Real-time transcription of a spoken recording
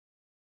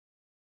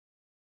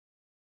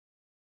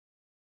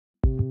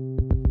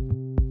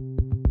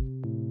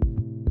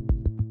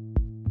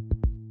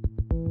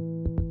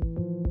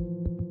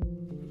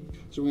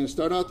So we're going to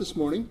start out this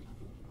morning.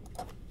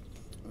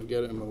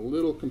 Again, I'm a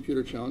little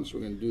computer challenged, so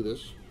we're going to do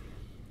this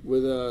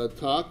with a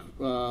talk.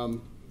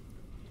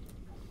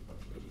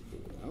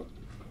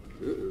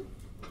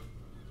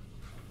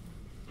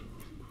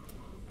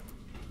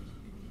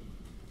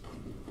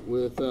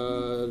 With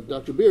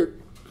Dr. Beart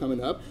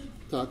coming up,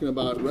 talking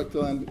about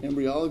rectal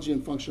embryology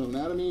and functional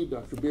anatomy.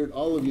 Dr. Beart,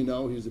 all of you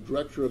know, he's the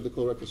director of the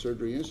Colorectal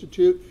Surgery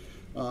Institute,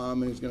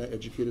 and he's going to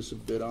educate us a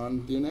bit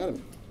on the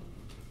anatomy.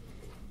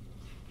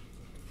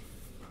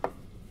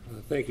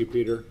 Thank you,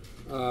 Peter.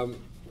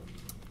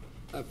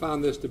 I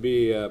found this to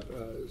be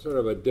sort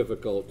of a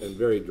difficult and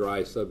very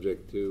dry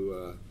subject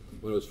to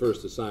when it was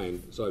first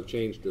assigned, so I've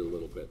changed it a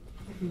little bit.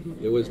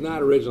 It was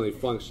not originally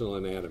functional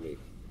anatomy.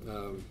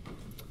 You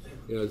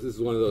know, this is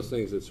one of those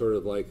things that's sort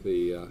of like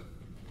the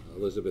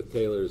Elizabeth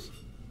Taylor's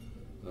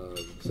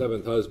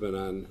seventh husband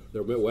on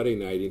their wedding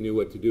night. He knew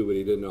what to do, but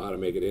he didn't know how to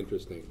make it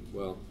interesting.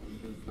 Well,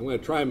 I'm going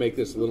to try and make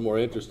this a little more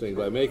interesting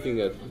by making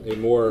it a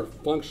more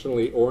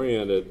functionally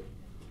oriented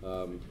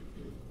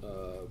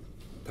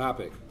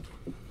topic.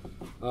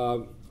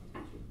 From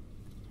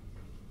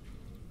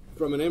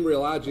an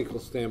embryological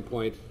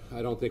standpoint,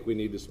 I don't think we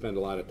need to spend a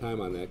lot of time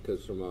on that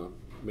because from a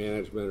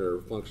management or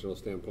functional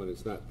standpoint,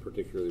 it's not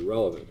particularly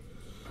relevant.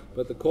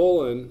 But the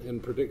colon,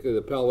 and particularly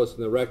the pelvis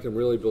and the rectum,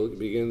 really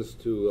begins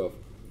to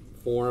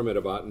form at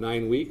about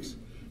 9 weeks.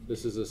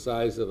 This is the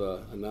size of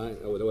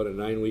what a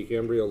 9-week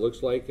embryo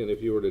looks like, and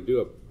if you were to do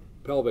a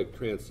pelvic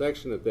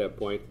transection at that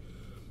point,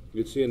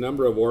 you'd see a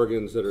number of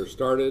organs that are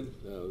started.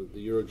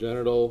 The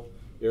urogenital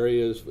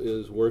area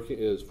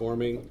is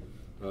forming.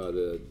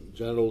 The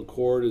genital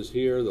cord is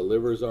here. The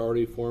liver is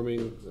already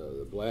forming.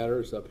 The bladder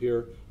is up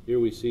here. Here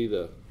we see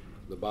the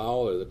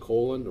bowel or the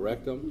colon, the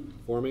rectum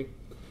forming.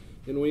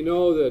 And we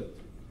know that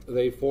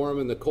they form,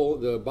 and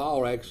the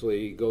bowel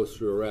actually goes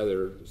through a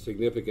rather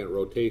significant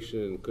rotation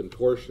and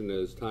contortion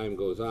as time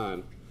goes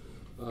on,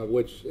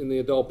 which in the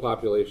adult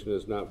population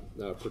is not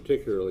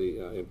particularly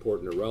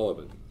important or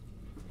relevant.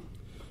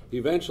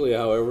 Eventually,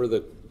 however,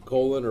 the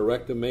colon or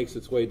rectum makes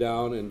its way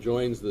down and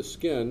joins the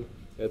skin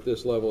at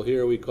this level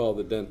here we call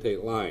the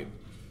dentate line.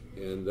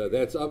 And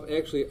that's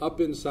actually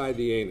up inside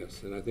the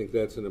anus, and I think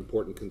that's an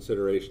important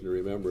consideration to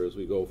remember as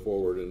we go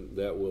forward, and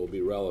that will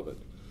be relevant.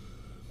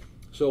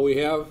 So we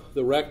have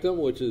the rectum,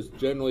 which is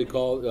generally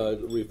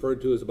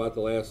referred to as about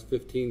the last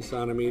 15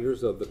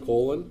 centimeters of the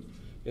colon,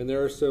 and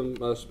there are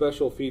some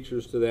special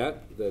features to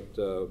that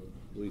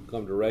we've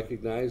come to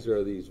recognize. There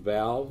are these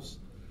valves.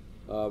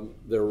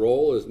 Their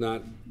role is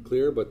not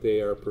clear, but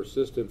they are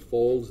persistent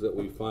folds that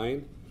we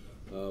find.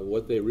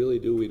 What they really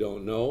do, we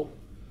don't know.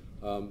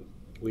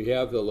 We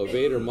have the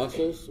levator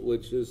muscles,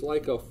 which is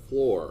like a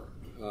floor.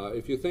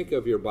 If you think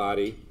of your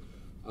body,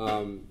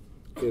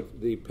 if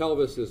the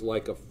pelvis is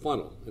like a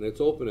funnel, and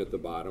it's open at the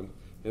bottom,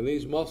 and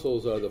these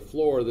muscles are the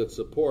floor that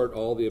support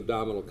all the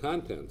abdominal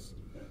contents.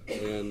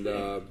 And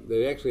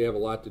they actually have a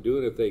lot to do,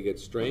 and if they get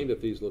strained, if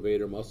these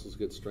levator muscles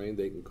get strained,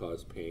 they can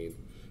cause pain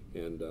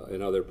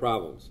and other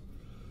problems.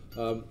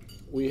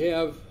 We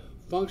have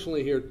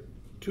functionally here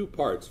two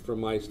parts from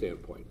my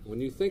standpoint. When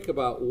you think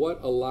about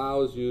what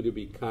allows you to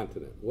be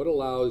continent, what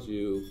allows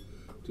you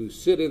to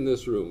sit in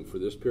this room for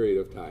this period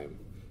of time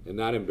and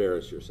not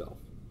embarrass yourself,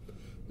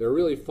 there are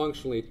really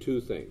functionally two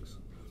things.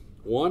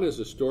 One is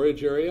a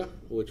storage area,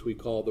 which we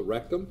call the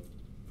rectum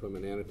from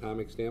an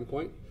anatomic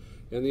standpoint,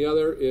 and the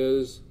other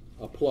is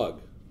a plug,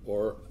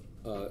 or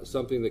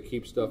something that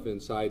keeps stuff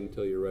inside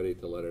until you're ready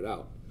to let it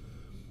out.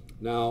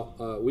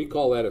 Now, we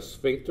call that a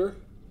sphincter.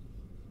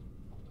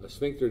 A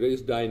sphincter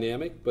is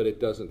dynamic, but it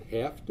doesn't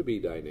have to be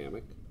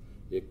dynamic.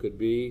 It could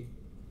be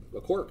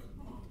a cork.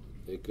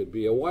 It could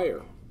be a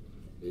wire.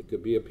 It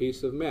could be a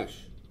piece of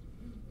mesh.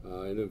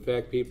 And in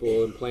fact,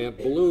 people implant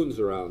balloons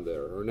around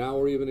there, or now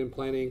we're even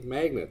implanting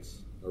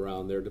magnets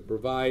around there to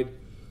provide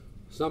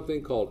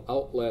something called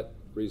outlet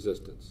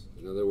resistance.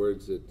 In other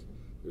words,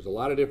 there's a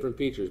lot of different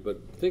features, but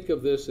think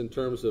of this in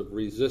terms of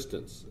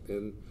resistance.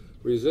 And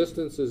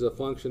resistance is a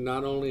function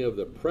not only of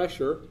the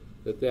pressure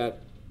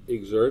that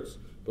exerts,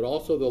 but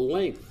also the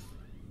length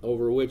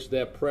over which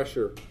that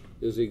pressure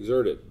is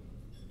exerted.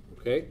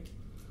 Okay?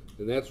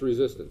 And that's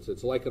resistance.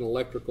 It's like an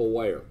electrical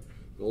wire.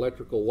 An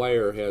electrical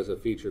wire has a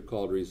feature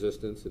called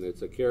resistance, and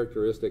it's a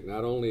characteristic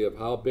not only of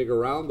how big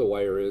around the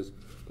wire is,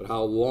 but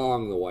how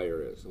long the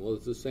wire is. Well,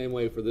 it's the same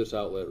way for this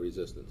outlet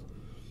resistance.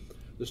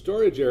 The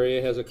storage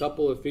area has a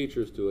couple of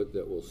features to it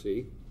that we'll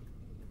see.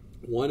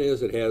 One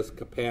is it has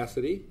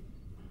capacity.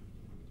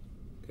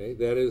 Okay,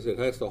 that is, it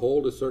has to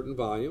hold a certain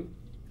volume.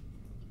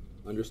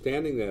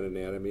 Understanding that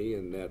anatomy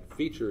and that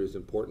feature is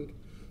important.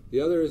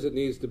 The other is it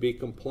needs to be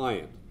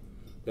compliant.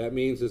 That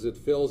means as it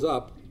fills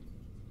up,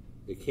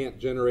 it can't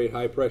generate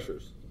high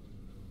pressures.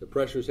 The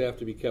pressures have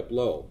to be kept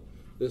low.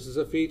 This is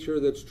a feature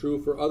that's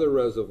true for other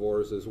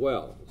reservoirs as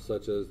well,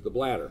 such as the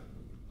bladder,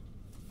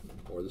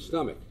 or the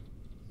stomach,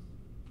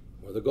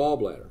 or the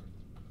gallbladder.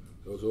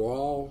 Those are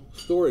all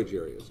storage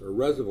areas or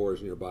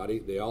reservoirs in your body.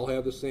 They all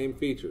have the same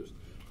features.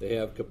 They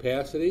have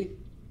capacity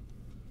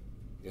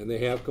and they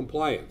have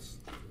compliance.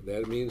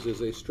 That means as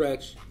they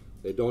stretch,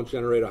 They don't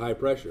generate a high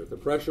pressure. If the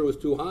pressure was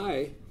too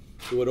high,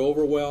 it would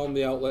overwhelm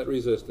the outlet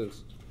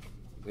resistance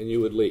and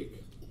you would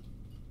leak.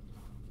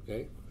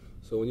 Okay?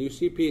 So when you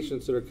see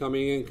patients that are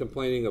coming in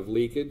complaining of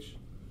leakage,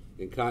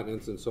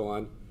 incontinence, and so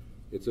on,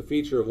 it's a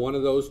feature of one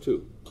of those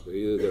two.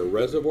 Either their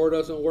reservoir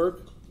doesn't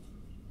work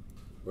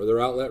or their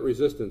outlet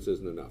resistance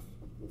isn't enough.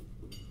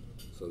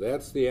 So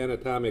that's the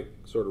anatomic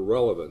sort of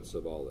relevance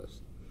of all this.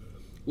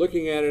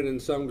 Looking at it in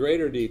some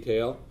greater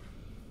detail,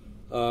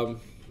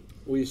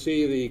 we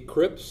see the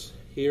crypts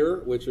here,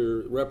 which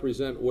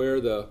represent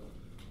where the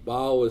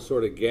bowel is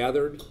sort of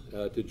gathered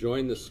to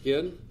join the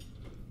skin.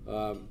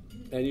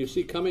 And you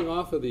see coming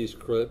off of these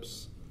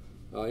crypts,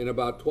 in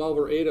about 12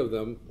 or 8 of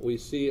them, we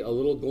see a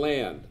little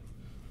gland.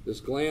 This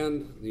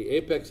gland, the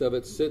apex of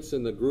it sits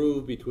in the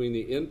groove between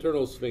the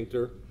internal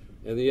sphincter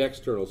and the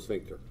external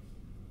sphincter.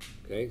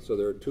 Okay, so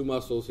there are 2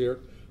 muscles here.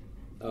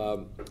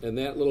 And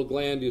that little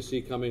gland you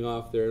see coming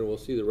off there, and we'll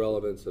see the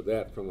relevance of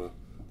that from a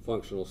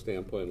functional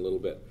standpoint in a little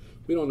bit.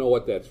 We don't know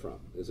what that's from.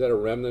 Is that a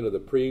remnant of the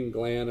Priene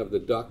gland of the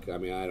duck? I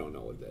mean, I don't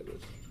know what that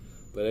is.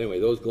 But anyway,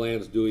 those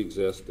glands do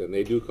exist, and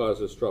they do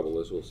cause us trouble,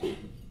 as we'll see.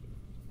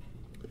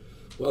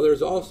 Well,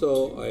 there's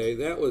also,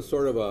 that was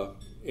sort of a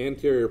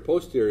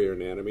anterior-posterior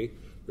anatomy.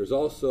 There's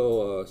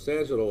also a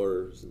sagittal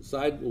or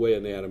sideway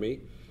anatomy,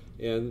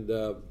 and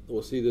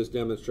we'll see this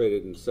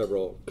demonstrated in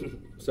several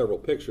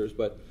pictures.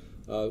 But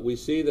we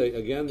see,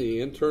 again, the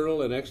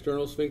internal and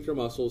external sphincter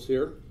muscles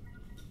here.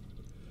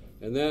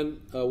 And then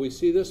we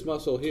see this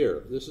muscle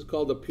here. This is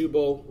called the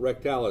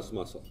puborectalis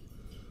muscle.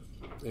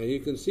 And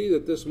you can see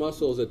that this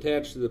muscle is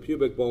attached to the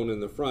pubic bone in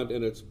the front,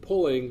 and it's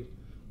pulling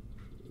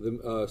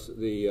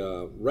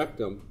the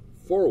rectum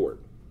forward.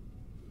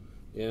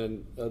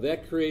 And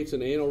that creates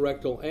an anal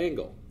rectal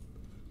angle.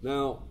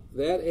 Now,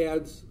 that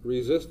adds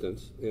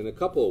resistance in a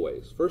couple of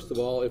ways. First of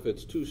all, if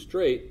it's too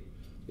straight,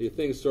 the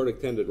things sort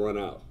of tend to run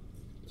out.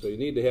 So you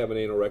need to have an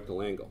anal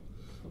rectal angle.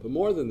 But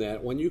more than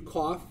that, when you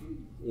cough,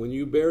 when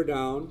you bear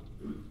down,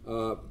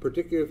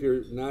 particularly if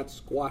you're not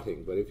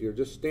squatting, but if you're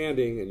just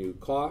standing and you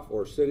cough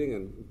or sitting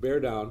and bear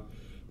down,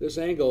 this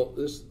angle,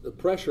 the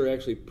pressure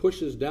actually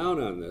pushes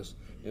down on this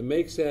and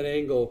makes that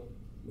angle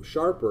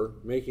sharper,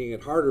 making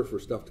it harder for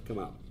stuff to come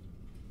out.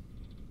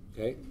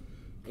 Okay?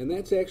 And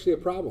that's actually a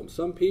problem.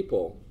 Some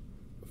people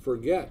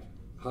forget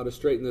how to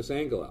straighten this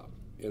angle out.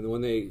 And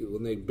when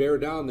they bear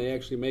down, they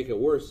actually make it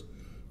worse,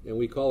 and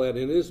we call that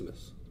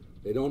anismus.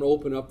 They don't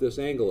open up this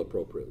angle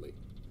appropriately.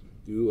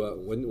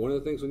 One of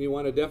the things when you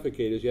want to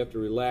defecate is you have to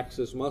relax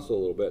this muscle a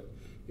little bit,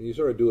 and you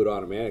sort of do it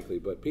automatically.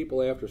 But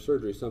people after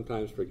surgery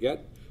sometimes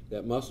forget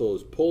that muscle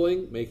is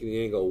pulling, making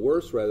the angle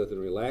worse rather than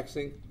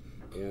relaxing,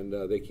 and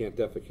they can't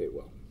defecate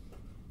well.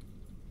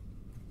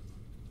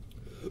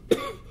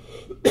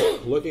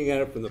 Looking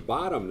at it from the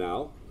bottom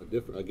now,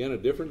 again a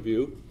different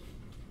view,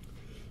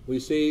 we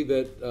see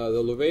that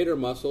the levator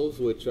muscles,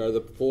 which are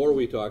the 4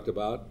 we talked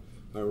about,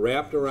 are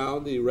wrapped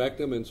around the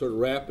rectum and sort of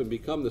wrap and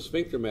become the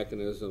sphincter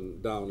mechanism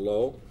down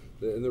low.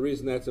 And the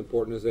reason that's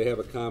important is they have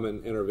a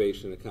common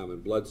innervation, a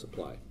common blood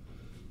supply.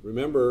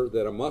 Remember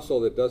that a muscle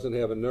that doesn't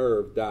have a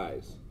nerve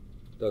dies,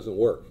 doesn't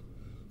work.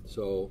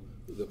 So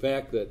the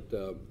fact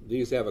that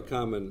these have a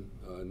common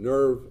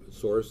nerve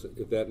source,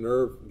 if that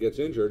nerve gets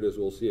injured, as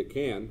we'll see it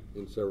can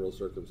in several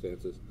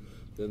circumstances,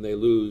 then they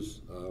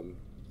lose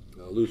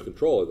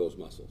control of those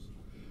muscles.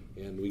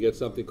 And we get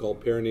something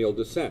called perineal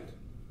descent.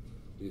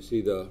 You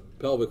see the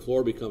pelvic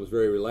floor becomes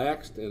very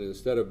relaxed, and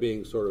instead of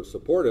being sort of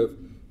supportive,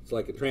 it's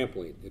like a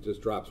trampoline. It just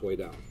drops way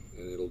down,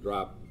 and it'll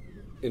drop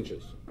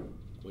inches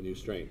when you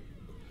strain.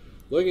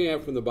 Looking at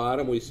it from the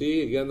bottom, we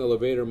see, again, the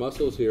levator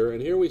muscles here,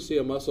 and here we see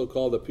a muscle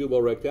called the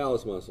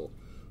puborectalis muscle,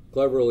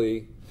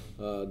 cleverly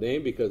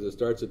named because it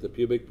starts at the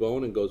pubic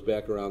bone and goes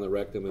back around the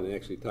rectum and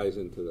actually ties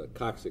into the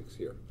coccyx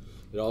here.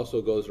 It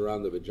also goes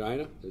around the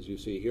vagina, as you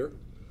see here.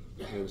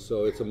 And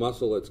so it's a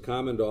muscle that's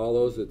common to all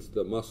those. It's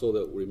the muscle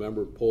that,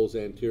 remember, pulls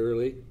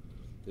anteriorly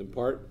in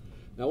part.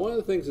 Now, one of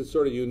the things that's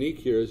sort of unique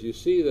here is you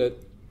see that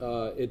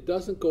it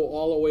doesn't go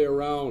all the way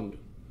around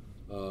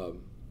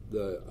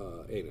the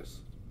anus.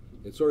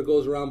 It sort of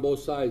goes around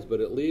both sides,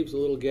 but it leaves a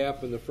little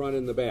gap in the front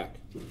and the back.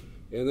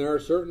 And there are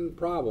certain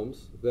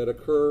problems that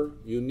occur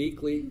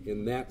uniquely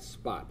in that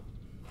spot,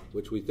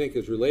 which we think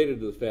is related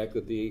to the fact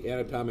that the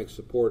anatomic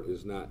support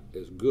is not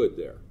as good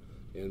there.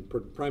 And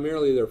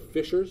primarily they're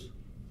fissures,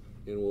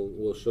 and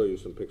we'll show you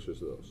some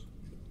pictures of those.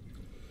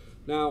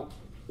 Now,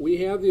 we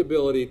have the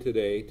ability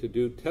today to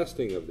do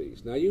testing of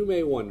these. Now, you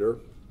may wonder,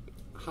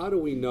 how do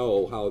we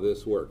know how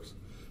this works?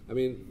 I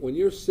mean, when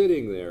you're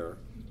sitting there,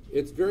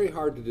 it's very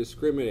hard to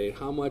discriminate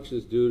how much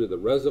is due to the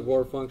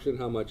reservoir function,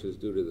 how much is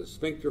due to the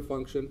sphincter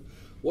function.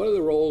 What are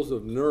the roles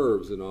of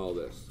nerves in all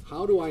this?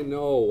 How do I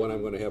know when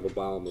I'm going to have a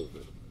bowel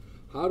movement?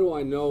 How do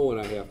I know when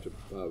I have to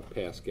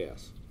pass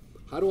gas?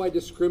 How do I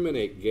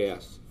discriminate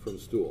gas from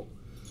stool?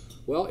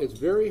 Well, it's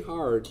very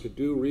hard to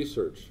do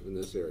research in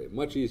this area.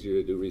 Much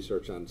easier to do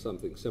research on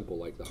something simple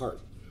like the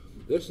heart.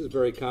 This is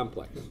very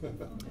complex.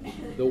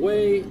 The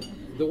way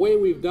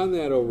we've done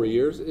that over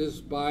years is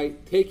by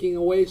taking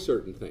away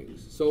certain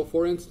things. So,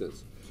 for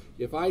instance,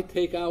 if I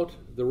take out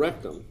the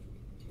rectum,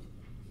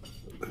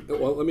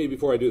 well,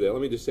 before I do that,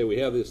 let me just say we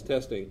have this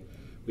testing.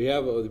 We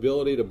have the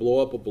ability to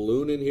blow up a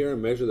balloon in here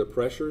and measure the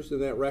pressures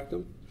in that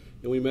rectum,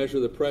 and we measure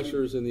the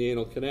pressures in the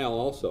anal canal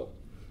also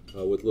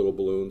with little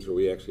balloons, or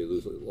we actually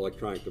use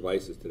electronic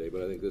devices today,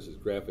 but I think this is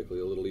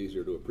graphically a little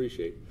easier to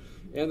appreciate,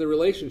 and the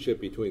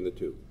relationship between the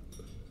two.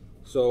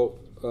 So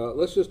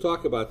let's just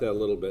talk about that a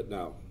little bit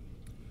now.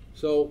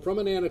 So from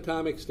an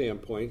anatomic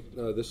standpoint,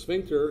 the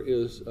sphincter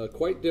is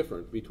quite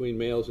different between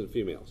males and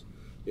females.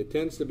 It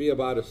tends to be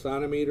about 1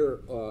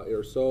 centimeter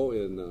or so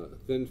in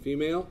thin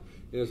female,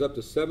 and is up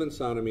to 7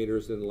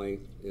 centimeters in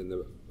length in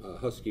the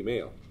husky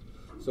male.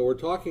 So we're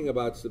talking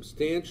about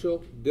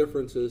substantial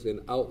differences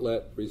in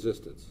outlet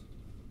resistance.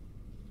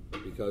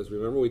 Because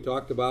remember, we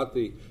talked about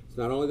it's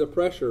not only the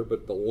pressure,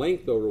 but the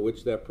length over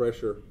which that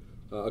pressure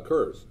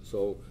occurs.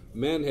 So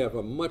men have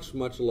a much,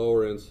 much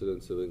lower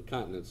incidence of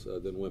incontinence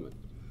than women.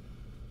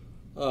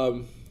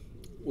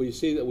 We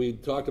see that we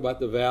talked about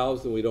the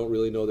valves and we don't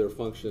really know their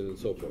function and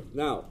so forth.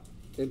 Now,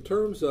 in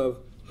terms of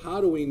how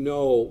do we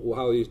know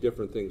how these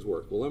different things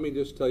work? Well, let me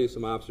just tell you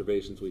some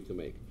observations we can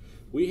make.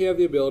 We have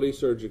the ability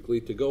surgically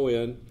to go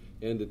in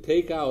and to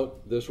take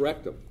out this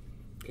rectum.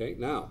 Okay,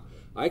 now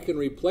I can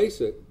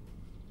replace it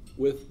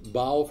with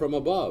bowel from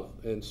above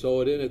and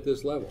sew it in at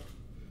this level.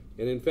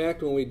 And in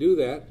fact, when we do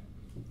that,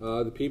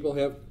 the people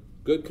have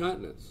good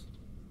continence.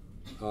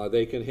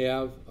 They can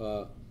have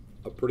a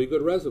pretty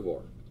good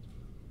reservoir.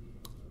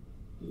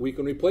 We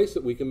can replace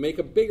it. We can make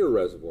a bigger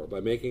reservoir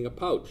by making a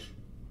pouch.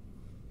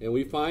 And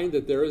we find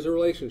that there is a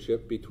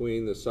relationship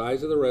between the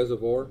size of the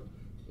reservoir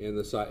and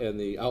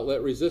the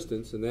outlet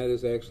resistance, and that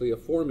is actually a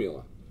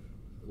formula.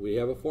 We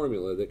have a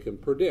formula that can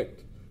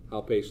predict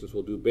how patients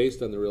will do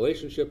based on the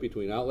relationship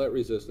between outlet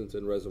resistance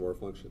and reservoir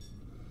function.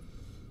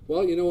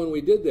 Well, you know, when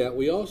we did that,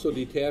 we also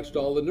detached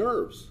all the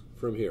nerves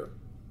from here.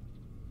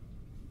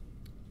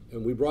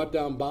 And we brought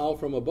down bowel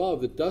from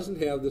above that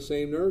doesn't have the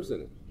same nerves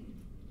in it.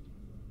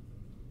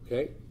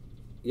 Okay?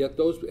 Yet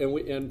those,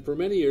 and for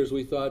many years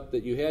we thought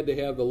that you had to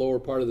have the lower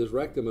part of this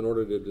rectum in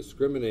order to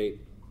discriminate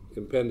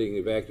impending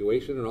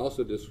evacuation and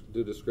also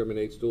to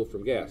discriminate stool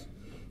from gas.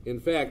 In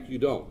fact, you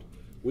don't.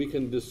 We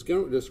can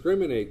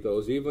discriminate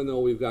those even though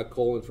we've got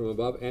colon from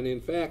above, and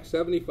in fact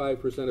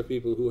 75% of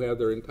people who have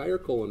their entire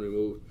colon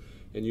removed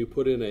and you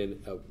put in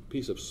a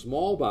piece of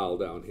small bowel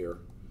down here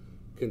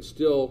can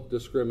still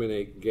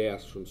discriminate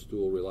gas from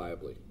stool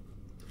reliably.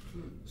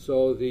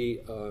 So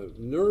the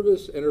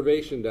nervous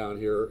innervation down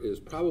here is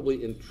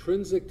probably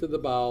intrinsic to the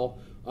bowel,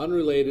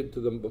 unrelated to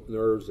the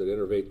nerves that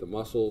innervate the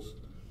muscles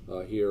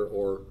here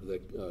or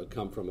that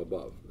come from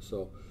above.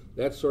 So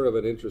that's sort of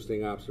an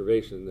interesting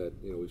observation that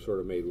we've sort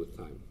of made with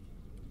time.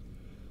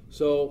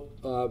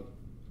 So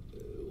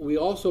we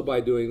also,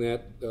 by doing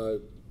that,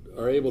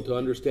 are able to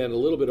understand a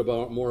little bit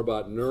more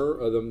about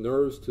the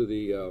nerves to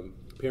the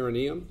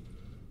perineum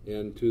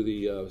and to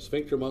the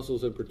sphincter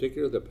muscles in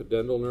particular, the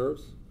pudendal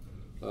nerves.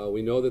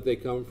 We know that they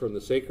come from the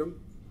sacrum,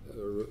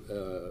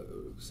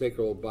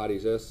 sacral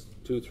bodies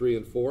S2, 3,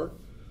 and 4,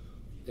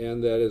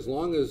 and that as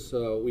long as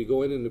we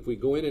go in, and if we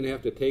go in and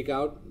have to take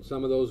out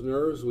some of those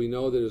nerves, we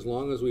know that as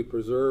long as we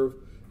preserve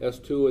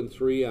S2 and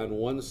 3 on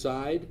one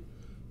side,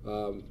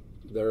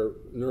 their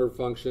nerve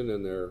function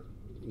and their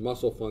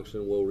muscle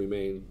function will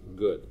remain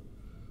good.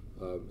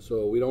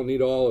 So we don't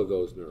need all of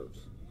those nerves.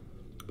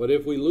 But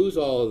if we lose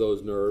all of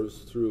those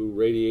nerves through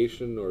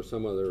radiation or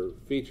some other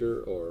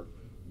feature or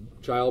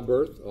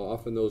childbirth,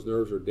 often those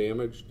nerves are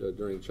damaged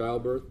during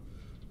childbirth,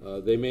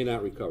 they may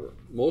not recover.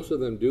 Most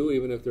of them do,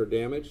 even if they're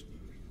damaged.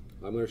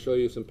 I'm going to show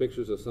you some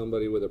pictures of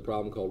somebody with a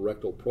problem called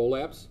rectal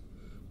prolapse,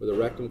 where the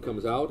rectum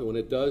comes out, and when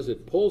it does,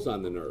 it pulls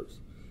on the nerves,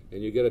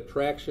 and you get a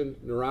traction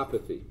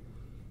neuropathy.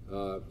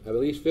 At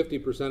least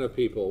 50% of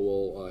people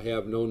will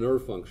have no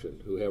nerve function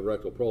who have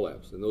rectal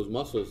prolapse, and those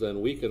muscles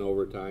then weaken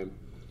over time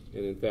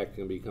and in fact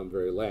can become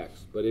very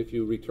lax. But if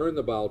you return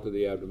the bowel to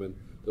the abdomen,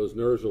 those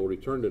nerves will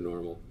return to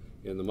normal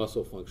and the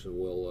muscle function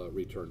will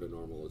return to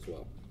normal as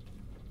well.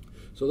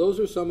 So those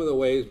are some of the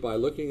ways, by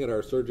looking at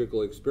our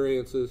surgical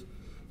experiences,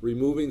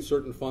 removing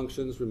certain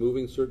functions,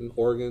 removing certain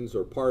organs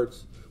or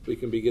parts, we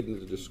can begin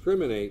to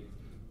discriminate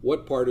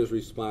what part is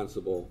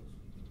responsible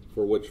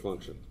for which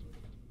function.